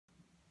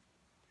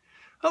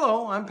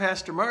Hello, I'm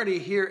Pastor Marty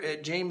here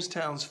at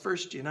Jamestown's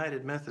First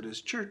United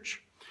Methodist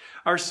Church.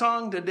 Our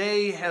song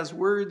today has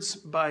words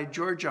by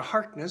Georgia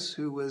Harkness,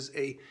 who was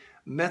a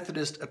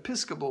Methodist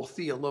Episcopal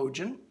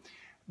theologian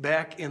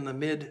back in the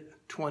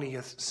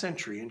mid-20th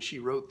century, and she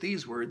wrote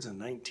these words in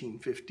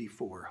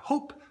 1954.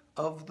 Hope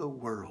of the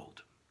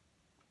world.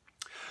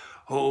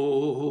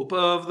 Hope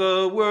of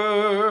the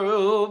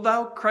world,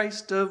 thou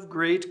Christ of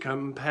great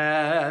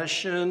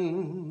compassion,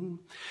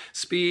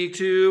 speak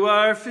to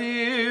our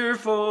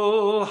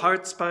fearful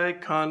hearts by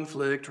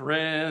conflict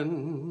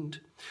rend.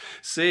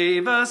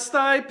 Save us,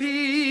 thy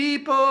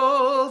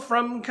people,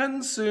 from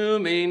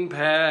consuming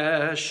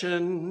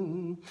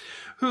passion,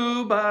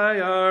 who by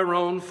our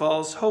own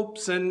false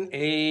hopes and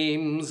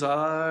aims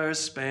are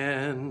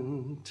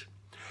spent.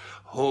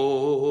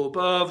 Hope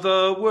of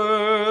the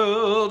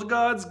world,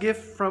 God's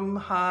gift from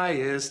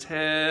highest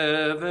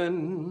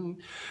heaven,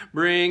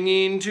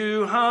 bringing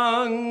to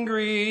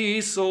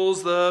hungry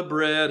souls the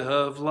bread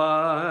of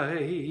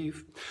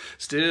life.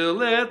 Still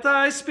let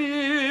thy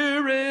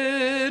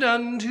Spirit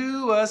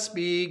unto us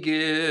be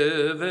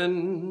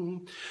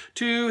given,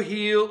 to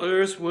heal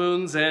earth's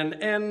wounds and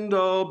end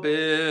all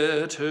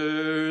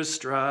bitter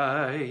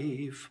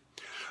strife.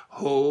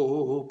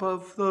 Hope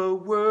of the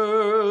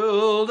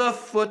world,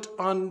 afoot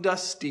on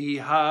dusty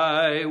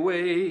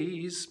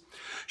highways,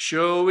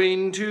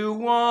 showing to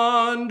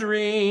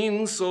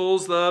wandering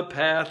souls the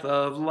path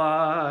of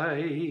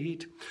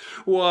light.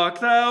 Walk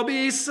thou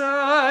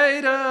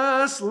beside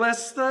us,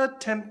 lest the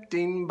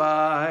tempting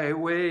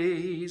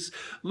byways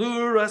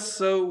lure us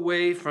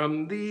away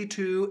from thee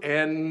to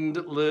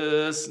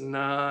endless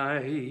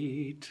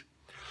night.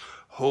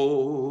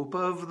 Hope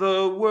of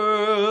the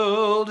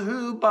world,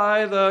 who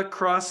by the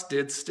cross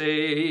did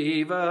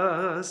stave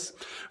us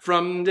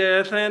from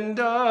death and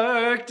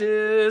dark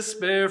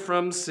despair,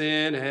 from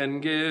sin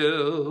and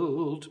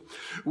guilt,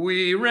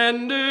 we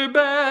render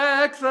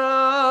back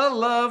the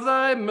love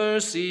thy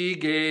mercy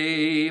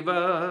gave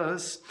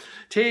us.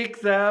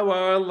 Take thou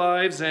our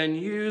lives and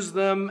use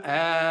them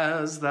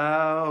as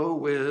thou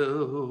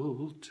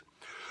wilt.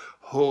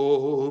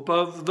 Hope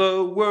of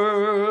the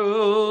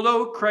world,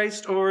 O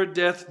Christ o'er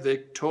death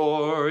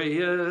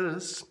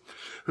victorious,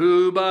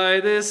 who by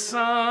this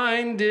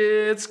sign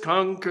didst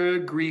conquer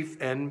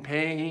grief and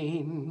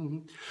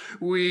pain,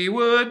 we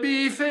would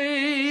be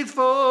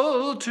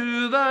faithful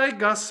to thy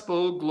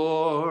gospel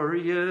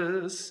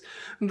glorious.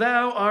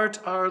 Thou art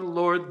our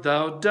Lord,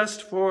 thou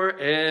dost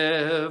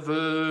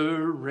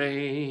forever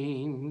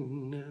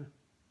reign.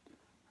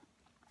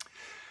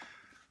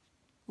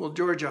 Well,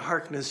 Georgia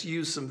Harkness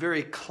used some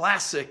very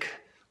classic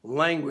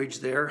language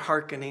there,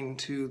 hearkening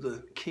to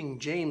the King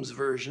James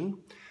Version,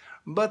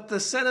 but the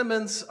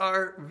sentiments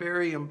are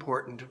very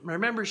important.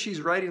 Remember,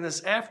 she's writing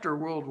this after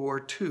World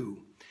War II,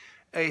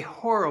 a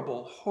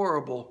horrible,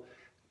 horrible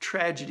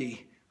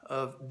tragedy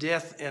of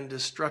death and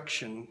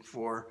destruction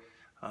for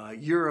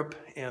Europe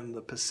and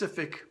the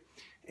Pacific,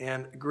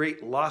 and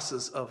great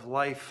losses of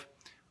life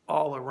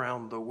all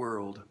around the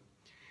world.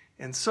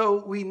 And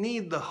so we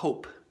need the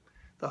hope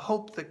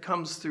that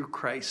comes through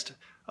Christ,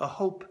 a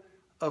hope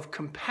of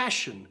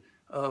compassion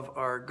of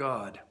our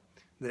God,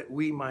 that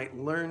we might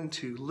learn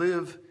to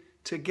live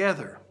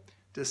together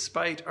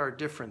despite our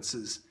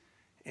differences,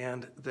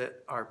 and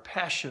that our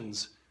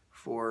passions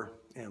for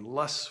and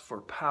lusts for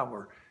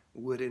power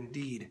would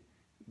indeed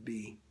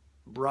be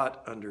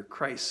brought under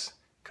Christ's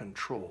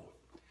control.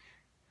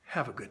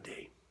 Have a good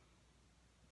day.